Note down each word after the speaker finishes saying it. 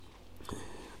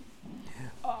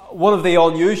One of the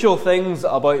unusual things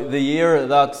about the year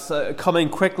that's coming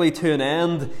quickly to an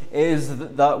end is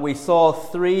that we saw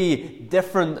 3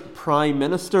 different prime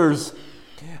ministers.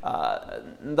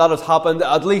 That has happened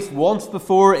at least once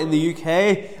before in the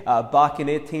UK, back in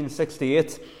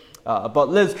 1868. But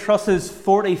Liz Truss's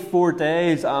 44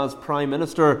 days as Prime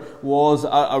Minister was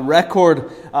a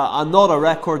record, and not a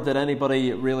record that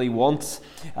anybody really wants,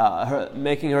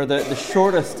 making her the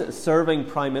shortest serving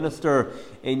Prime Minister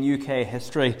in UK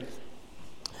history.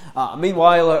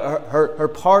 Meanwhile, her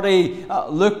party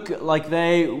look like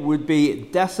they would be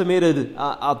decimated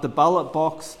at the ballot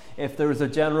box if there was a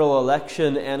general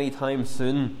election anytime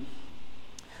soon.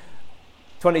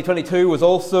 2022 was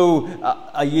also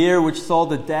a year which saw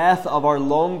the death of our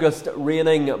longest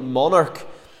reigning monarch.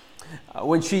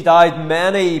 When she died,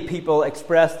 many people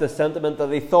expressed the sentiment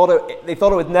that they thought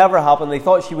it would never happen. They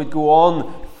thought she would go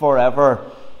on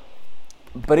forever.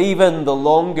 But even the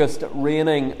longest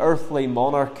reigning earthly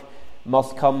monarch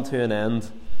must come to an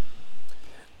end.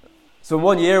 So in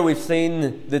one year we've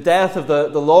seen the death of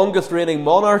the longest reigning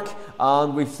monarch,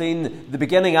 and we've seen the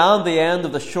beginning and the end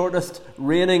of the shortest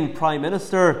reigning Prime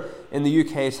Minister in the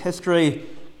UK's history.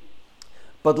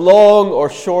 But long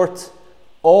or short,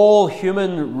 all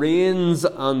human reigns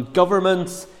and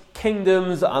governments,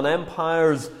 kingdoms and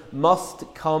empires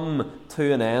must come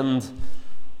to an end.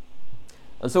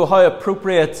 And so how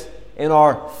appropriate in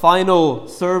our final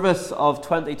service of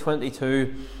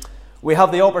 2022, we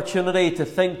have the opportunity to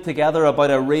think together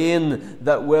about a reign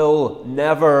that will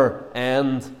never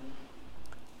end.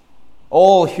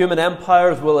 All human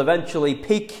empires will eventually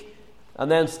peak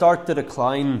and then start to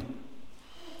decline.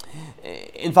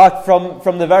 In fact,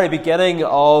 from the very beginning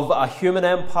of a human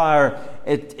empire,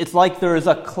 it's like there is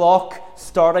a clock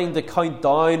starting to count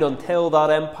down until that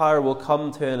empire will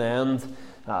come to an end.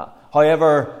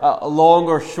 However long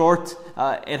or short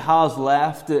it has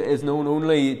left is known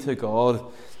only to God.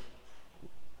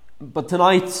 But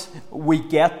tonight we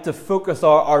get to focus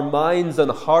our minds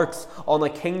and hearts on a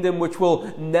kingdom which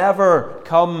will never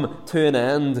come to an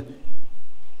end.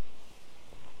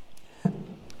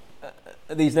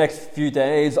 These next few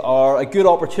days are a good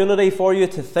opportunity for you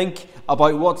to think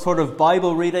about what sort of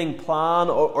Bible reading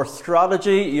plan or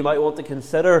strategy you might want to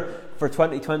consider for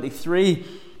 2023.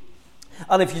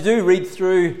 And if you do read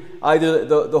through either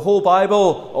the whole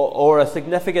Bible or a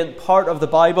significant part of the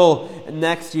Bible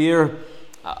next year,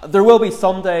 there will be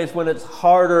some days when it's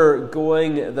harder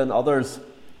going than others.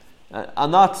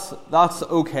 And that's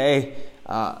okay.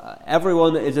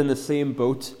 Everyone is in the same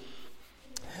boat.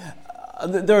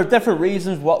 There are different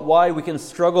reasons why we can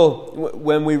struggle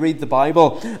when we read the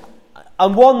Bible.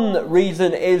 And one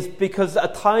reason is because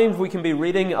at times we can be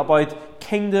reading about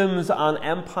kingdoms and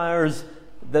empires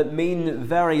that mean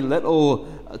very little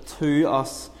to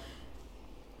us.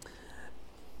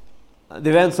 The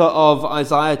events of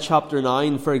Isaiah chapter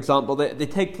 9, for example, they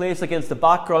take place against the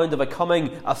background of a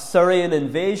coming Assyrian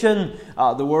invasion,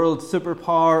 the world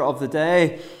superpower of the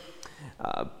day.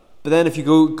 But then if you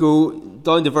go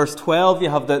down to verse 12, you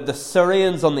have the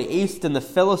Syrians on the east and the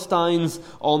Philistines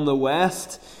on the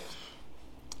west.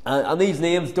 And these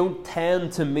names don't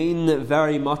tend to mean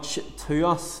very much to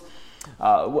us.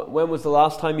 When was the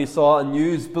last time you saw a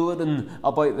news bulletin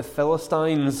about the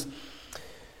Philistines?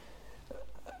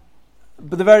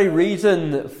 But the very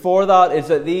reason for that is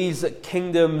that these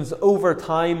kingdoms over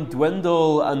time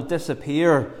dwindle and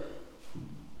disappear.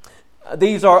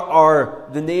 These are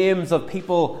the names of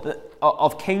people,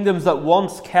 of kingdoms that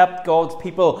once kept God's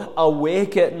people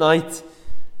awake at night.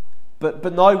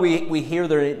 But now we hear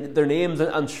their names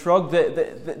and shrug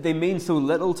that they mean so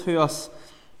little to us.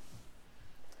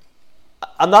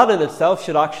 And that in itself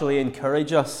should actually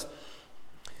encourage us.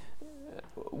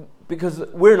 Because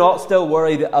we're not still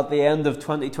worried at the end of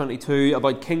 2022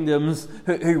 about kingdoms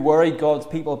who worried God's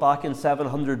people back in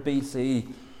 700 BC.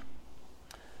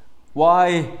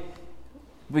 Why?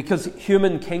 Because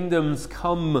human kingdoms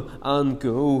come and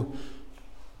go.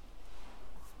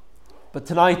 But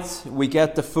tonight we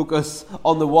get to focus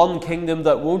on the one kingdom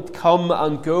that won't come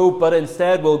and go, but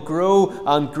instead will grow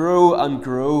and grow and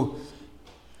grow.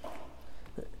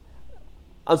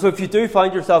 And so if you do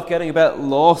find yourself getting a bit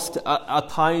lost at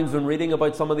times when reading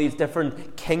about some of these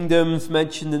different kingdoms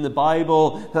mentioned in the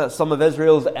Bible, some of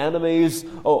Israel's enemies,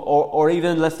 or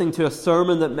even listening to a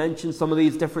sermon that mentions some of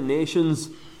these different nations,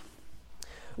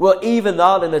 well, even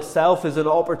that in itself is an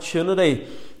opportunity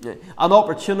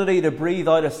to breathe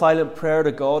out a silent prayer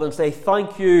to God and say,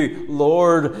 thank you,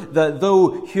 Lord, that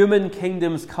though human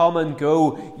kingdoms come and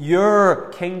go,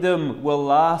 your kingdom will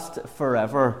last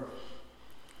forever.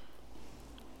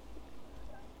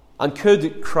 And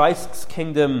could Christ's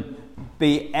kingdom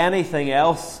be anything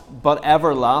else but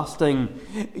everlasting,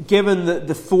 given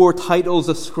the four titles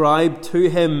ascribed to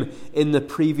him in the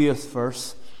previous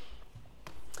verse.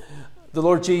 The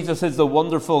Lord Jesus is the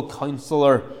wonderful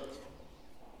counselor.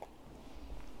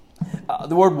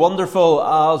 The word wonderful,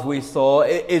 as we saw,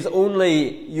 is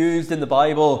only used in the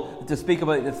Bible to speak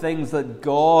about the things that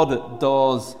God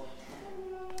does.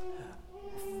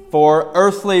 For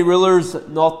earthly rulers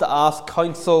not to ask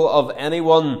counsel of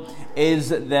anyone is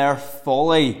their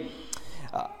folly.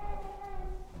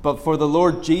 But for the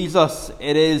Lord Jesus,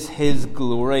 it is his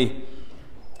glory.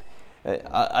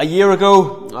 A year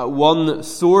ago, one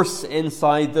source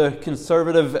inside the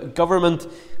Conservative government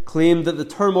claimed that the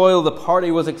turmoil the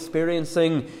party was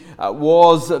experiencing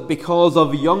was because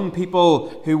of young people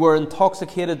who were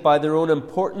intoxicated by their own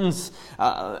importance.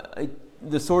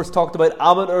 The source talked about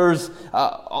amateurs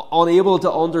unable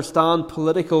to understand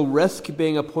political risk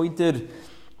being appointed.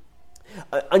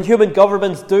 And human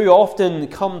governments do often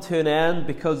come to an end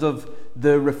because of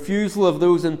the refusal of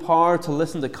those in power to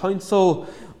listen to counsel,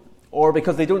 or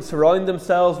because they don't surround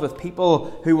themselves with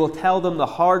people who will tell them the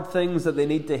hard things that they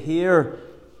need to hear.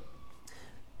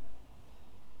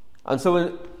 And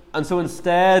so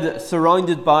instead,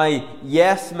 surrounded by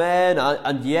yes men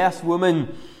and yes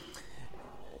women,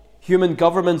 human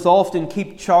governments often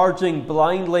keep charging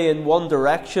blindly in one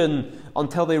direction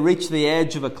until they reach the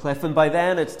edge of a cliff, and by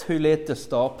then it's too late to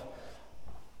stop.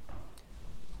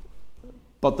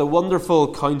 But the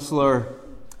wonderful counselor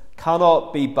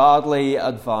cannot be badly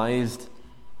advised,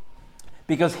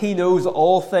 because he knows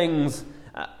all things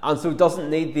and so doesn't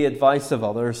need the advice of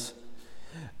others.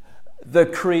 The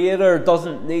Creator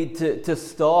doesn't need to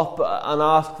stop and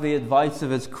ask the advice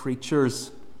of his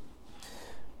creatures.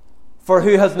 For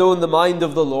who has known the mind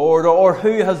of the Lord, or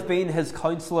who has been his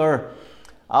counselor?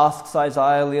 Asks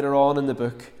Isaiah later on in the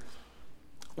book.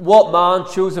 What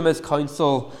man chose him his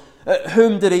counsel?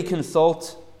 Whom did he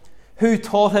consult? Who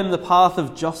taught him the path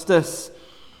of justice,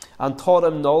 and taught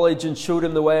him knowledge, and showed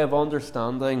him the way of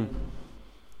understanding?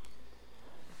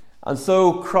 And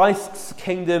so Christ's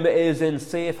kingdom is in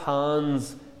safe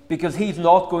hands, because he's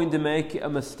not going to make a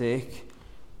mistake.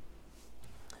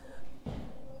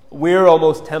 We're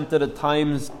almost tempted at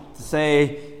times to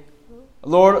say,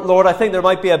 Lord, I think there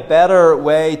might be a better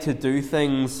way to do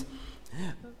things.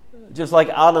 Just like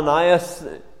Ananias,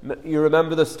 you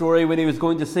remember the story when he was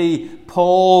going to see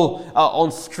Paul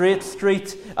on Straight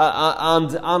Street,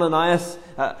 and Ananias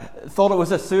thought it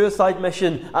was a suicide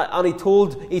mission, and he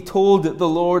told the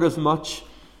Lord as much.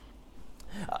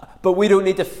 But we don't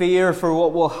need to fear for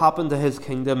what will happen to his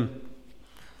kingdom.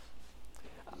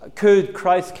 Could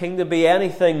Christ's kingdom be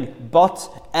anything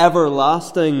but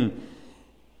everlasting,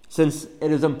 since it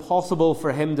is impossible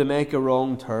for him to make a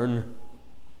wrong turn?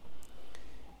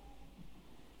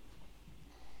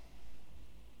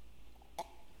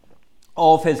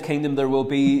 Of his kingdom there will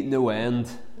be no end,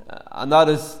 and that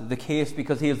is the case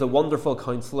because he is the wonderful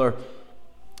counselor.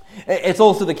 It's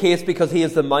also the case because he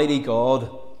is the mighty God.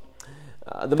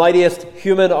 The mightiest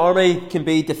human army can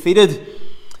be defeated.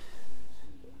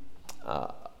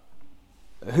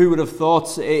 Who would have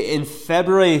thought in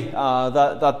February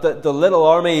that the little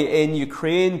army in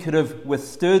Ukraine could have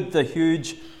withstood the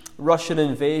huge Russian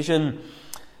invasion?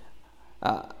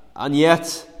 And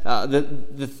yet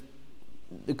the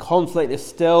conflict is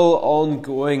still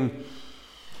ongoing.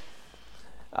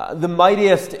 The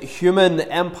mightiest human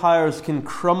empires can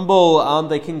crumble, and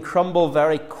they can crumble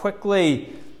very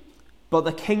quickly, but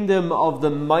the kingdom of the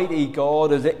mighty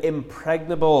God is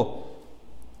impregnable.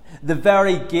 The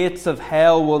very gates of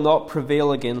hell will not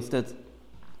prevail against it.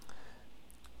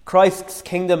 Christ's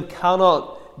kingdom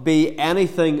cannot be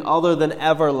anything other than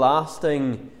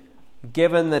everlasting,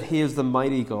 given that he is the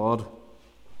mighty God.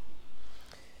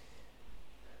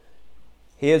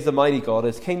 He is the mighty God.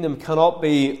 His kingdom cannot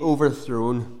be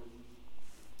overthrown.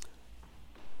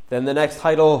 Then the next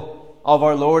title of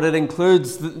our Lord, it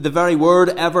includes the very word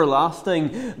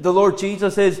everlasting. The Lord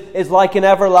Jesus is like an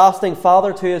everlasting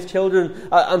Father to his children,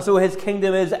 and so his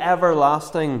kingdom is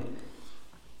everlasting.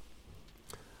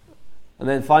 And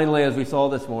then finally, as we saw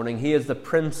this morning, he is the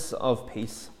Prince of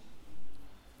Peace.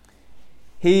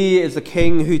 He is a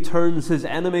king who turns his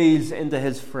enemies into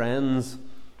his friends,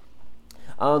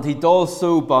 and he does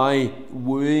so by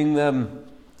wooing them.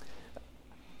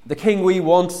 The king we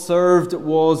once served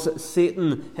was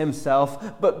Satan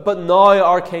himself, but now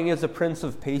our king is a Prince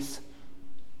of Peace.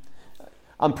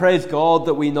 And praise God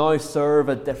that we now serve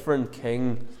a different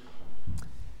king.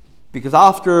 Because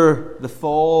after the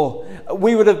fall,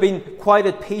 we would have been quite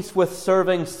at peace with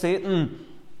serving Satan.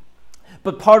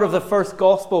 But part of the first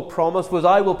gospel promise was,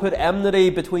 I will put enmity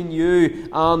between you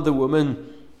and the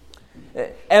woman.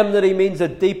 Enmity means a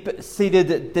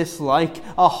deep-seated dislike,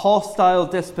 a hostile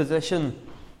disposition.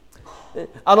 And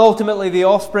ultimately, the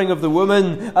offspring of the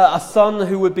woman, a son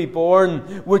who would be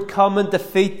born, would come and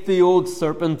defeat the old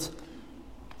serpent.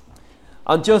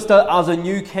 And just as a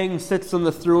new king sits on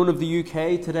the throne of the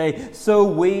UK today, so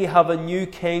we have a new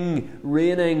king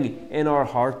reigning in our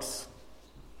hearts.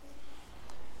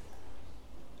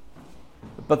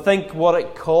 But think what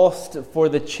it cost for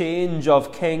the change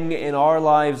of king in our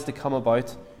lives to come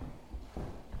about.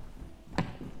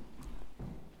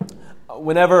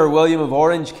 Whenever William of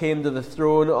Orange came to the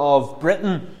throne of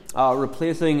Britain,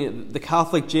 replacing the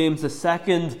Catholic James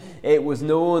II, it was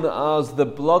known as the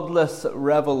Bloodless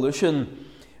Revolution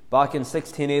back in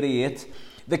 1688.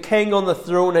 The king on the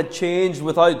throne had changed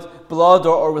without blood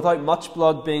or without much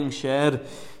blood being shed.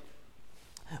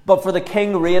 But for the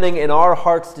king reigning in our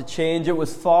hearts to change, it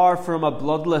was far from a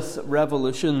bloodless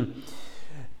revolution,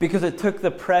 because it took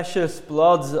the precious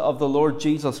blood of the Lord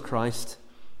Jesus Christ.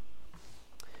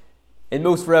 In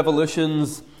most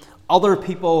revolutions, other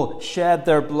people shed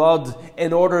their blood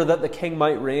in order that the king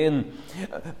might reign.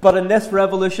 But in this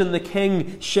revolution, the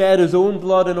king shed his own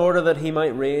blood in order that he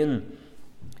might reign,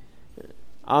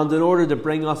 and in order to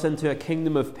bring us into a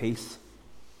kingdom of peace.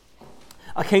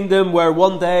 A kingdom where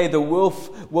one day the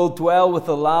wolf will dwell with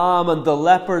the lamb, and the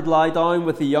leopard lie down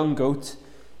with the young goat,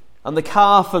 and the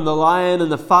calf and the lion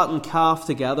and the fattened calf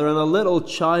together, and a little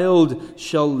child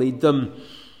shall lead them.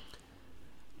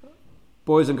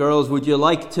 Boys and girls, would you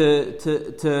like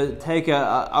to take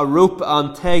a rope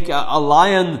and take a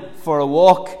lion for a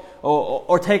walk,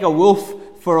 or take a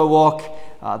wolf for a walk?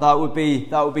 That would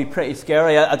be pretty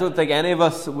scary. I don't think any of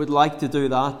us would like to do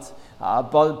that.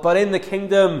 But in the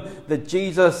kingdom that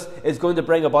Jesus is going to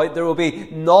bring about, there will be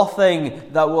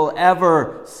nothing that will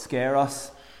ever scare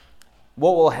us.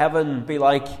 What will heaven be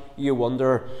like, you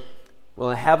wonder?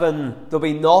 Well, in heaven, there'll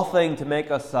be nothing to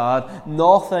make us sad,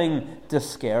 nothing to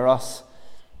scare us.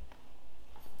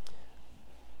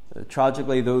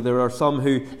 Tragically, though, there are some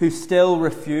who still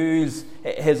refuse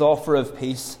his offer of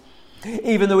peace,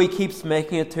 even though he keeps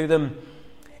making it to them,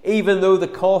 even though the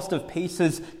cost of peace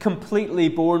is completely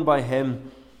borne by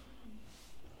him.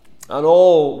 And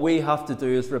all we have to do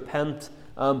is repent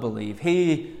and believe.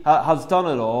 He has done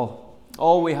it all.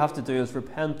 All we have to do is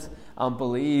repent and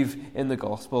believe in the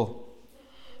gospel.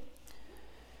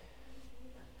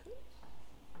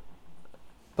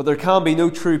 But there can be no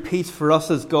true peace for us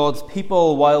as God's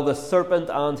people while the serpent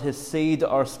and his seed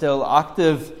are still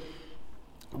active,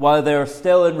 while they are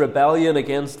still in rebellion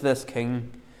against this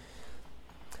king.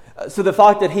 So the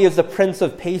fact that he is the Prince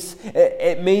of Peace,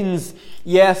 it means,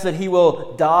 yes, that he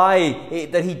will die,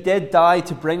 that he did die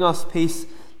to bring us peace.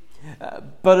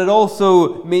 But it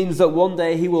also means that one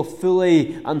day he will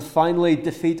fully and finally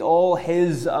defeat all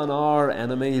his and our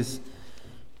enemies.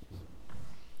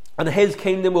 And his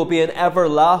kingdom will be an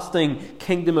everlasting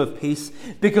kingdom of peace,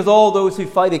 because all those who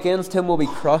fight against him will be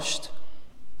crushed.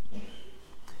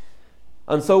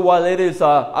 And so while it is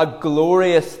a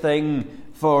glorious thing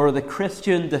for the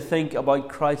Christian to think about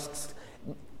Christ's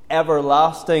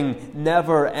everlasting,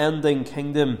 never-ending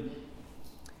kingdom,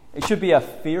 it should be a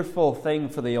fearful thing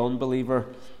for the unbeliever.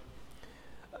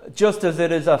 Just as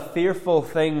it is a fearful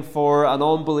thing for an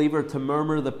unbeliever to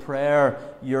murmur the prayer,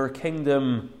 "Your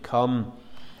kingdom come."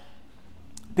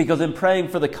 Because in praying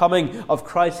for the coming of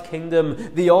Christ's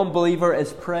kingdom, the unbeliever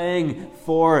is praying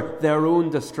for their own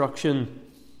destruction.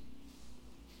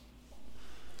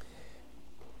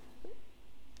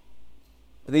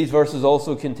 These verses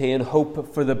also contain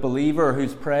hope for the believer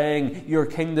who's praying, "Your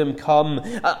kingdom come,"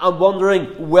 and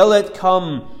wondering, will it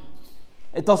come?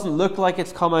 It doesn't look like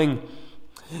it's coming.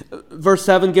 Verse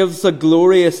 7 gives us a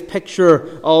glorious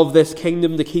picture of this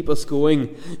kingdom to keep us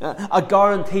going, a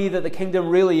guarantee that the kingdom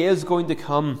really is going to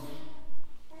come.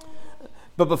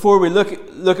 But before we look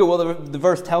at what the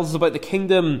verse tells us about the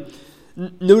kingdom,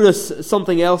 notice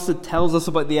something else it tells us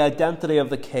about the identity of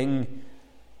the king.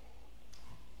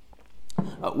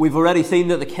 We've already seen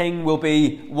that the king will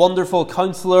be Wonderful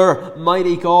Counselor,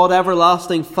 Mighty God,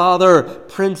 Everlasting Father,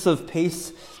 Prince of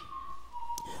Peace.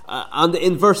 And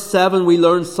in verse 7 we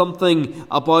learn something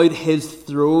about his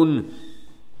throne.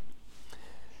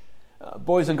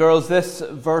 Boys and girls, this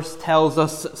verse tells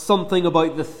us something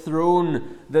about the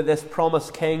throne that this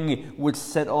promised king would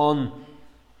sit on.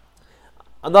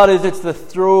 And that is, it's the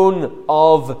throne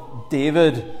of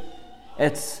David.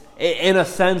 It's, in a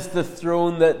sense, the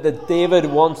throne that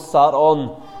David once sat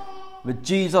on. But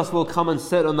Jesus will come and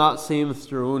sit on that same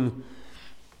throne.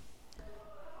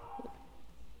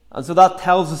 And so that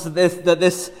tells us that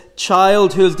this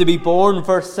child who is to be born,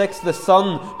 verse 6, the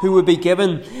son who would be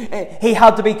given, he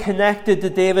had to be connected to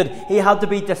David. He had to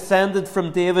be descended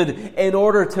from David in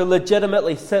order to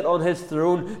legitimately sit on his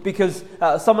throne, because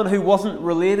someone who wasn't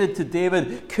related to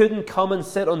David couldn't come and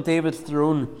sit on David's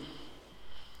throne.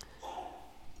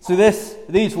 So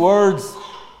these words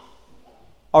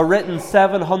are written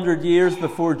 700 years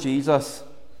before Jesus.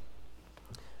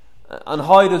 And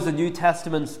how does the New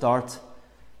Testament start?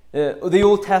 The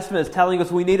Old Testament is telling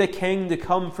us we need a king to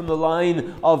come from the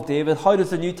line of David. How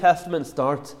does the New Testament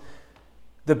start?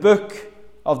 The book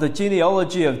of the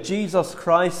genealogy of Jesus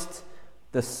Christ,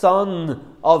 the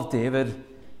son of David.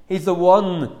 He's the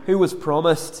one who was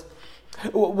promised.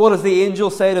 What does the angel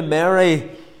say to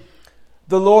Mary?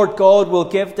 The Lord God will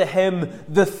give to him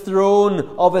the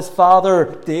throne of his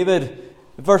father David.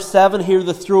 Verse 7 here,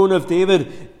 the throne of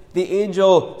David. The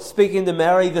angel speaking to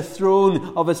Mary, the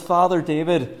throne of his father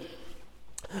David.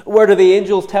 Where do the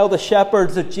angels tell the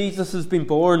shepherds that Jesus has been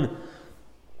born?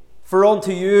 For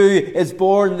unto you is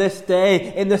born this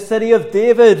day in the city of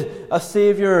David a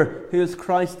Saviour who is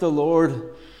Christ the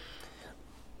Lord.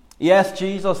 Yes,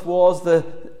 Jesus was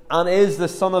and is the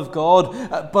Son of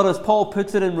God, but as Paul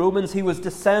puts it in Romans, he was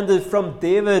descended from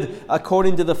David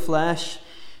according to the flesh.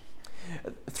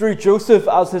 Through Joseph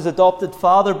as his adopted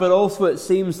father, but also it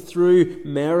seems through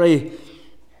Mary.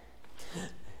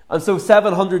 And so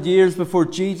 700 years before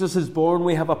Jesus is born,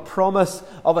 we have a promise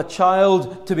of a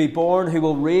child to be born who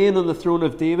will reign on the throne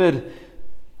of David.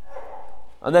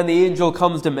 And then the angel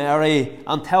comes to Mary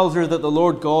and tells her that the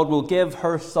Lord God will give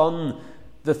her son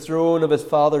the throne of his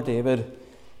father David.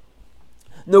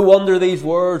 No wonder these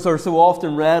words are so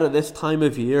often read at this time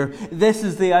of year. This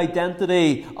is the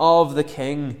identity of the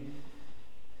King.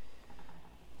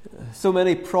 So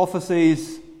many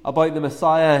prophecies about the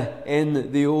Messiah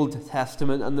in the Old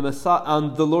Testament, and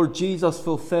the Lord Jesus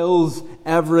fulfills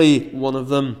every one of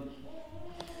them.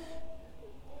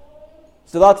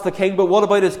 So that's the King, but what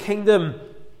about his kingdom?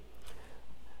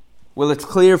 Well, it's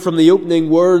clear from the opening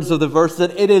words of the verse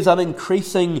that it is an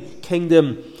increasing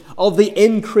kingdom. Of the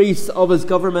increase of his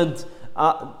government,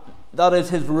 that is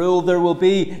his rule, there will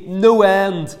be no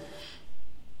end.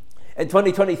 In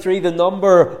 2023, the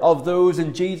number of those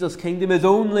in Jesus' kingdom is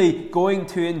only going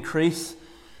to increase.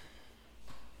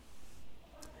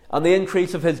 And the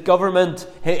increase of his government,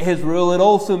 his rule, it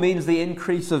also means the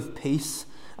increase of peace.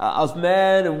 As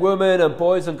men and women and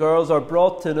boys and girls are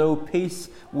brought to know peace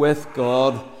with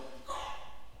God.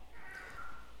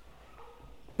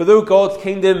 But though God's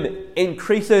kingdom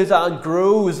increases and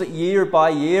grows year by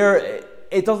year,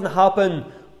 it doesn't happen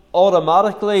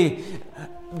automatically.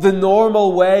 The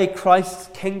normal way Christ's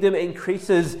kingdom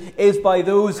increases is by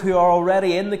those who are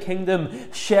already in the kingdom,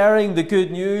 sharing the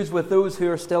good news with those who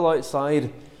are still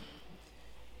outside.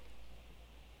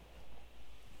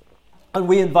 And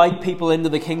we invite people into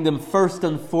the kingdom first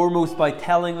and foremost by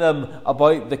telling them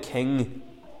about the King.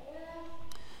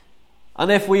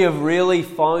 And if we have really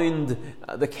found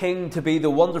the King to be the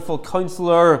wonderful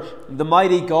Counselor, the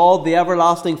mighty God, the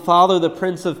everlasting Father, the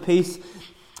Prince of Peace,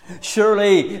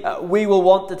 surely we will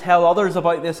want to tell others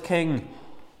about this King.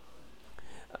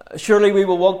 Surely we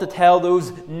will want to tell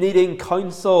those needing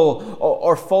counsel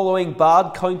or following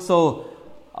bad counsel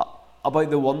about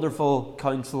the wonderful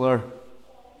Counselor.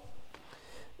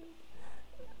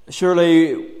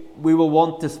 Surely we will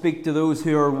want to speak to those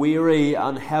who are weary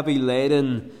and heavy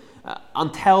laden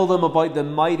and tell them about the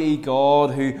mighty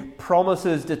God who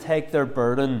promises to take their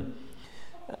burden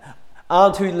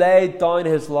and who laid down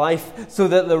his life so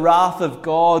that the wrath of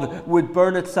God would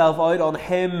burn itself out on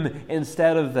him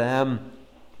instead of them.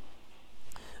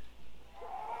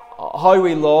 How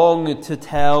we long to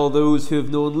tell those who have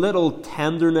known little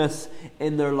tenderness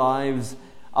in their lives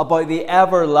about the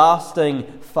everlasting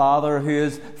Father who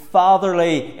is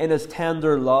fatherly in his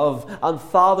tender love and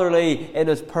fatherly in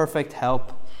his perfect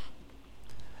help.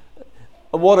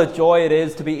 And what a joy it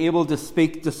is to be able to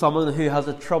speak to someone who has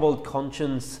a troubled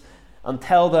conscience and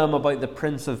tell them about the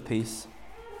Prince of Peace.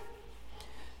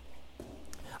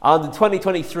 And in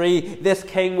 2023, this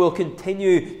King will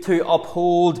continue to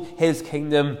uphold his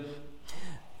kingdom.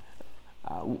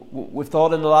 We've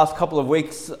thought in the last couple of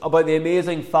weeks about the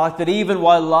amazing fact that even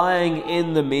while lying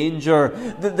in the manger,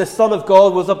 the Son of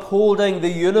God was upholding the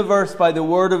universe by the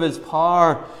word of his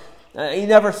power. He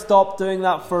never stopped doing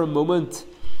that for a moment.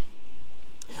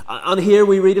 And here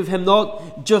we read of him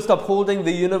not just upholding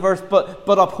the universe, but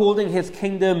upholding his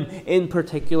kingdom in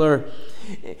particular.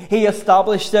 He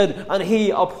established it and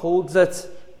he upholds it.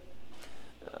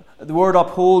 The word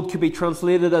uphold could be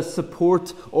translated as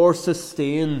support or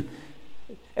sustain.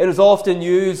 It is often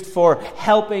used for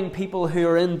helping people who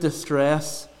are in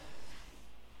distress.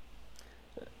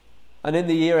 And in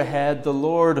the year ahead, the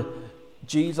Lord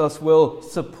Jesus will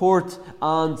support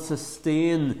and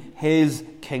sustain His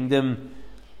kingdom.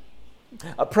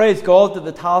 Praise God that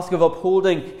the task of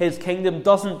upholding His kingdom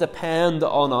doesn't depend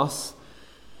on us.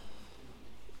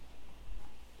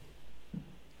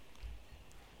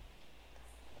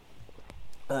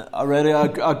 I read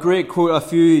a great quote a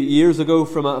few years ago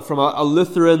from a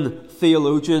Lutheran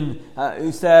theologian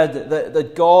who said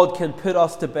that God can put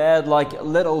us to bed like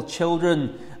little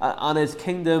children and His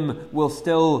kingdom will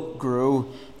still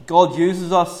grow. God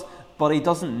uses us, but He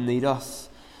doesn't need us.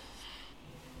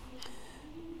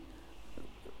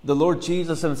 The Lord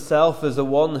Jesus Himself is the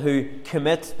one who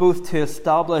commits both to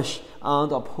establish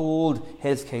and uphold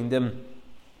His kingdom.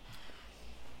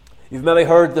 You've maybe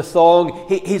heard the song,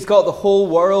 He's got the whole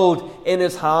world in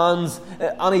His hands,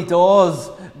 and He does,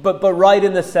 but right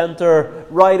in the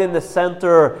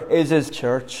centre is His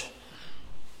church.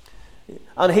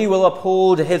 And He will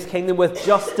uphold His kingdom with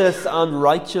justice and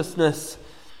righteousness.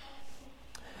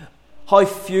 How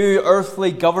few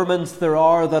earthly governments there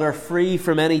are that are free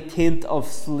from any taint of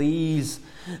sleaze.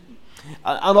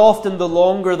 And often the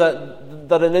longer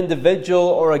that an individual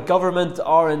or a government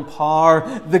are in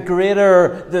power, the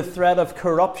greater the threat of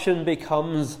corruption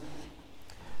becomes.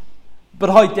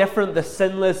 But how different the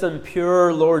sinless and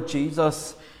pure Lord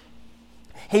Jesus.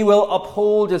 He will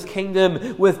uphold His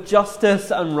kingdom with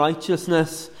justice and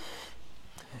righteousness.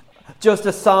 Just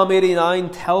as Psalm 89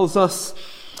 tells us,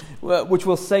 which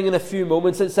we'll sing in a few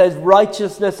moments, it says,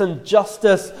 righteousness and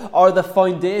justice are the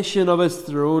foundation of His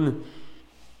throne.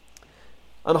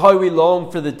 And how we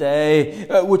long for the day,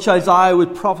 which Isaiah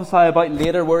would prophesy about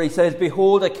later, where he says,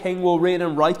 behold, a king will reign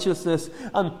in righteousness,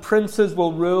 and princes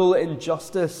will rule in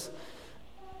justice.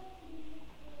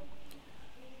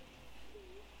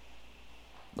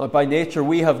 Now, by nature,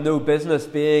 we have no business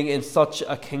being in such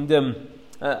a kingdom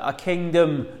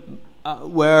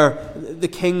where the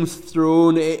king's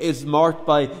throne is marked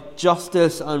by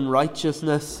justice and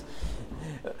righteousness.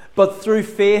 But through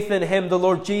faith in Him, the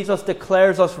Lord Jesus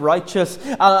declares us righteous,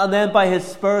 and then by His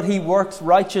Spirit He works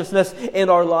righteousness in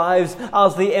our lives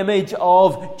as the image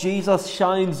of Jesus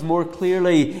shines more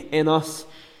clearly in us.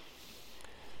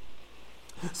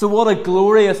 So what a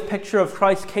glorious picture of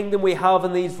Christ's kingdom we have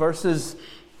in these verses.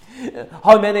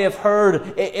 How many have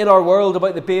heard in our world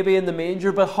about the baby in the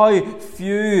manger, but how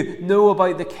few know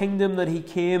about the kingdom that He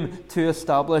came to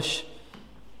establish.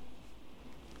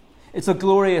 It's a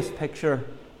glorious picture.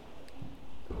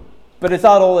 But is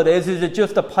that all it is? Is it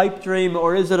just a pipe dream,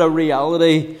 or is it a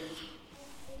reality?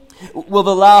 Well,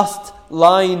 the last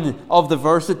line of the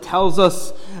verse, it tells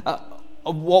us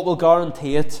of what will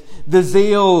guarantee it. The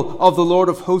zeal of the Lord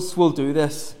of hosts will do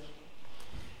this.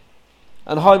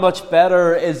 And how much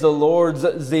better is the Lord's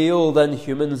zeal than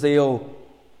human zeal?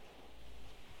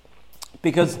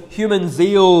 Because human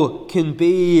zeal can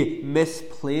be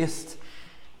misplaced.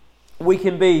 We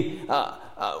can be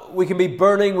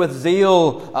burning with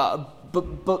zeal,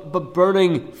 but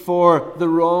burning for the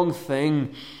wrong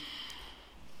thing.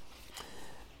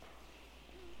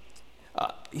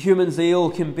 Human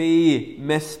zeal can be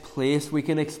misplaced. We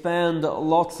can expend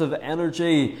lots of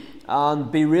energy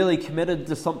and be really committed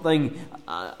to something,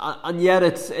 and yet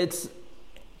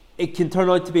it can turn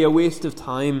out to be a waste of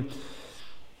time.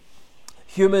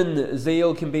 Human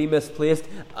zeal can be misplaced.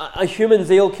 A human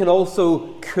zeal can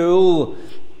also cool.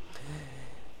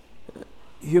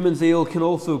 Human zeal can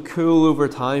also cool over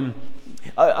time.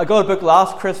 I got a book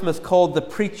last Christmas called The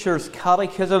Preacher's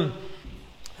Catechism.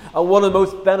 And one of the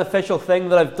most beneficial things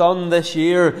that I've done this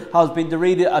year has been to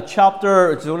read a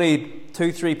chapter. It's only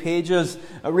 2-3 pages.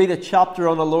 I read a chapter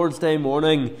on a Lord's Day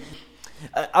morning.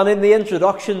 And in the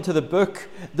introduction to the book,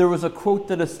 there was a quote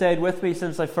that has stayed with me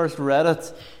since I first read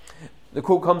it. The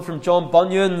quote comes from John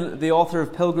Bunyan, the author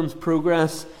of Pilgrim's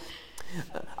Progress.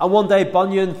 And one day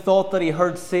Bunyan thought that he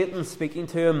heard Satan speaking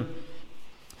to him.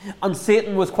 And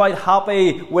Satan was quite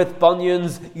happy with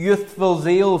Bunyan's youthful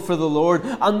zeal for the Lord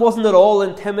and wasn't at all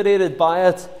intimidated by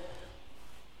it.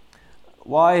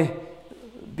 Why?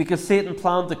 Because Satan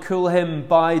planned to cool him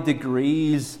by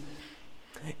degrees.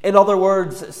 In other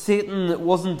words, Satan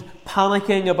wasn't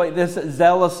panicking about this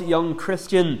zealous young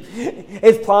Christian.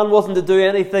 His plan wasn't to do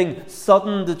anything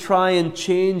sudden to try and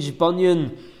change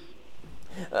Bunyan.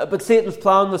 But Satan's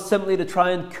plan was simply to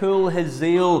try and cool his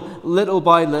zeal little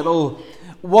by little.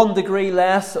 1 degree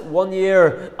less 1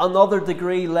 year, another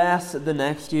degree less the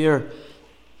next year.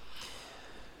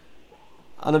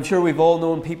 And I'm sure we've all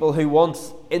known people who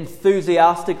once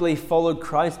enthusiastically followed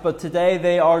Christ, but today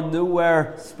they are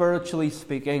nowhere spiritually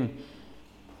speaking.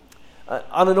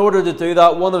 And in order to do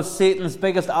that, one of Satan's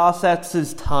biggest assets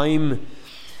is time.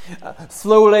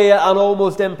 Slowly and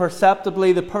almost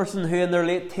imperceptibly, the person who in their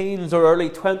late teens or early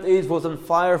 20s was on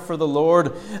fire for the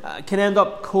Lord can end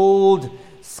up cold,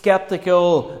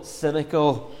 skeptical,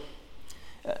 cynical.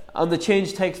 And the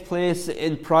change takes place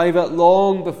in private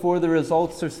long before the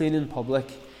results are seen in public.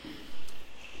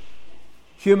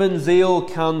 Human zeal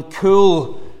can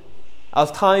cool. As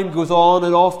time goes on,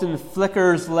 it often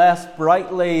flickers less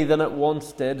brightly than it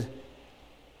once did.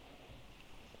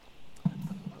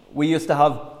 We used to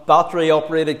have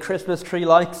battery-operated Christmas tree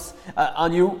lights,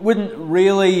 and you wouldn't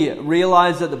really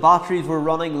realise that the batteries were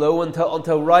running low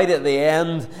until right at the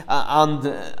end,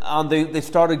 and they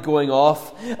started going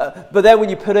off. But then when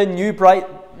you put in new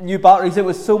batteries, it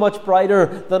was so much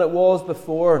brighter than it was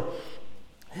before.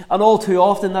 And all too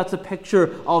often, that's a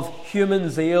picture of human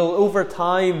zeal. Over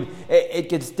time, it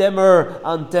gets dimmer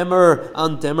and dimmer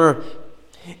and dimmer.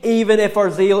 Even if our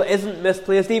zeal isn't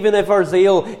misplaced, even if our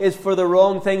zeal is for the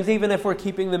wrong things, even if we're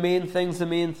keeping the main things the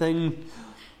main thing,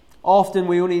 often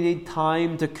we only need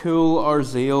time to cool our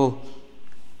zeal.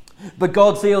 But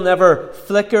God's zeal never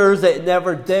flickers, it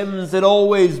never dims, it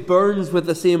always burns with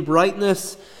the same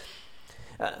brightness.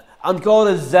 And God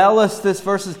is zealous, this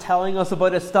verse is telling us,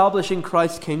 about establishing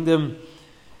Christ's kingdom.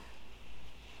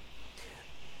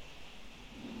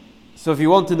 So if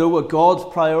you want to know what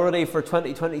God's priority for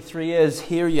 2023 is,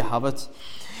 here you have it.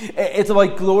 It's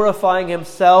about glorifying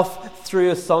Himself through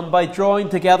His Son by drawing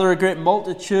together a great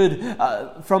multitude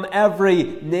from every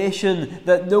nation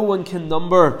that no one can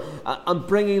number and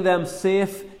bringing them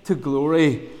safe to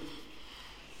glory.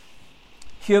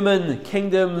 Human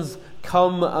kingdoms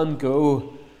come and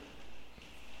go.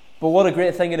 But what a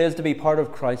great thing it is to be part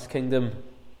of Christ's kingdom.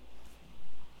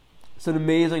 It's an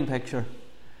amazing picture.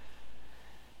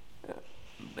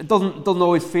 It doesn't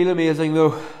always feel amazing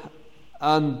though,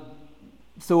 and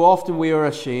so often we are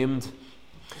ashamed.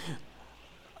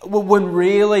 When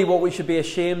really what we should be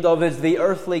ashamed of is the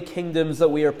earthly kingdoms that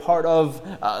we are part of,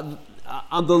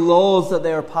 and the laws that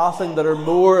they are passing that are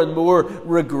more and more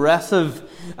regressive.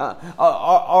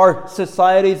 Our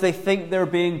societies, they think they're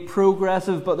being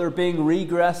progressive, but they're being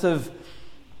regressive.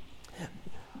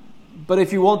 But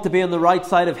if you want to be on the right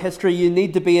side of history, you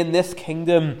need to be in this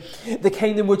kingdom. The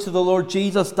kingdom which the Lord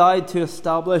Jesus died to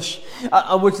establish,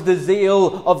 and which the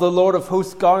zeal of the Lord of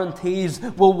hosts guarantees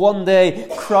will one day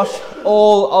crush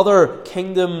all other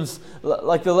kingdoms,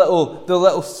 like the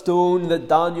little stone that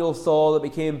Daniel saw that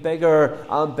became bigger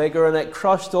and bigger, and it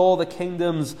crushed all the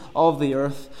kingdoms of the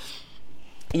earth.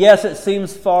 Yes, it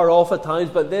seems far off at times,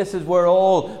 but this is where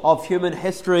all of human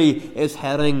history is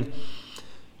heading.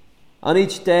 And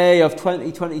each day of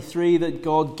 2023 that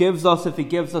God gives us, if He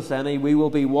gives us any, we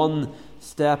will be one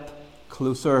step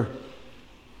closer.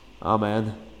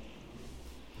 Amen.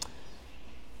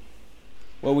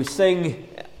 Well, we sing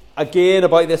again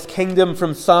about this kingdom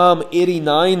from Psalm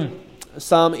 89.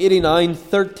 Psalm 89,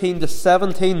 13 to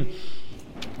 17.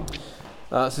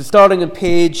 So starting on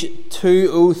page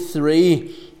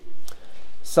 203.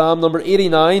 Psalm number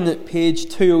 89, page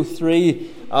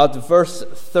 203, at verse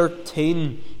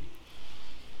 13.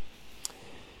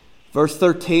 Verse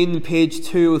 13, page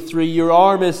 203, your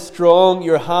arm is strong,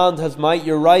 your hand has might,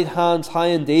 your right hand's high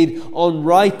indeed. On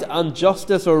right and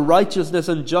justice, or righteousness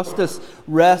and justice,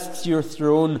 rests your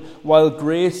throne, while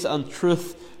grace and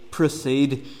truth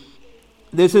proceed.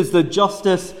 This is the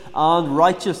justice and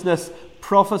righteousness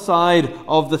prophesied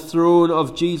of the throne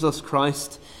of Jesus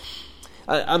Christ.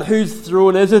 And whose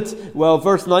throne is it? Well,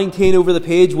 verse 19 over the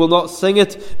page, we'll not sing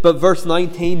it, but verse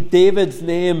 19, David's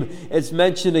name is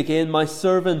mentioned again. My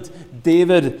servant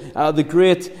David, the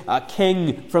great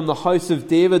king from the house of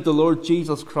David, the Lord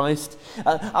Jesus Christ.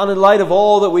 And in light of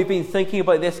all that we've been thinking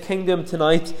about this kingdom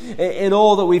tonight, in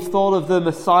all that we've thought of the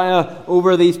Messiah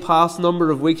over these past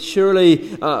number of weeks,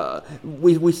 surely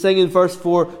we sing in verse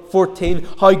 14,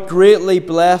 how greatly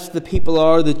blessed the people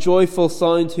are, the joyful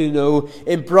sound who know,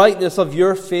 in brightness of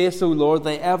your face, O Lord,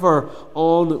 they ever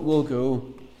on will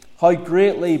go. How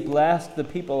greatly blessed the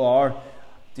people are.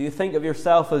 Do you think of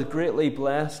yourself as greatly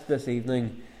blessed this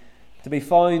evening? To be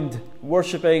found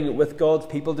worshipping with God's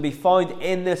people, to be found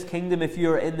in this kingdom, if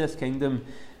you're in this kingdom,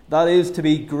 that is to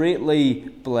be greatly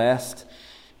blessed.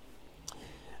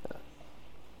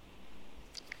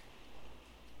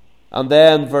 And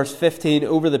then verse 15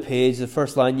 over the page, the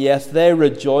first line, yes, they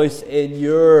rejoice in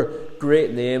your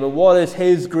great name. And what is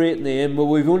His great name? Well,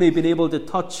 we've only been able to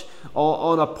touch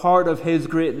on a part of His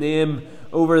great name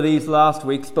over these last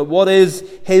weeks. But what is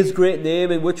His great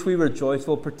name in which we rejoice?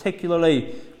 Well,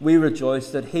 particularly we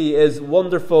rejoice that He is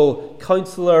Wonderful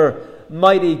Counselor,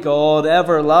 Mighty God,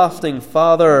 Everlasting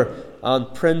Father,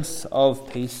 and Prince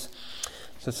of Peace.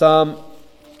 So Psalm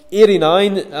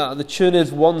 89, the tune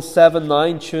is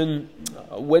 179, tune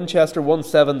Winchester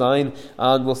 179,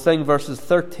 and we'll sing verses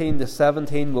 13 to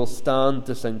 17. We'll stand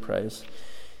to sing praise.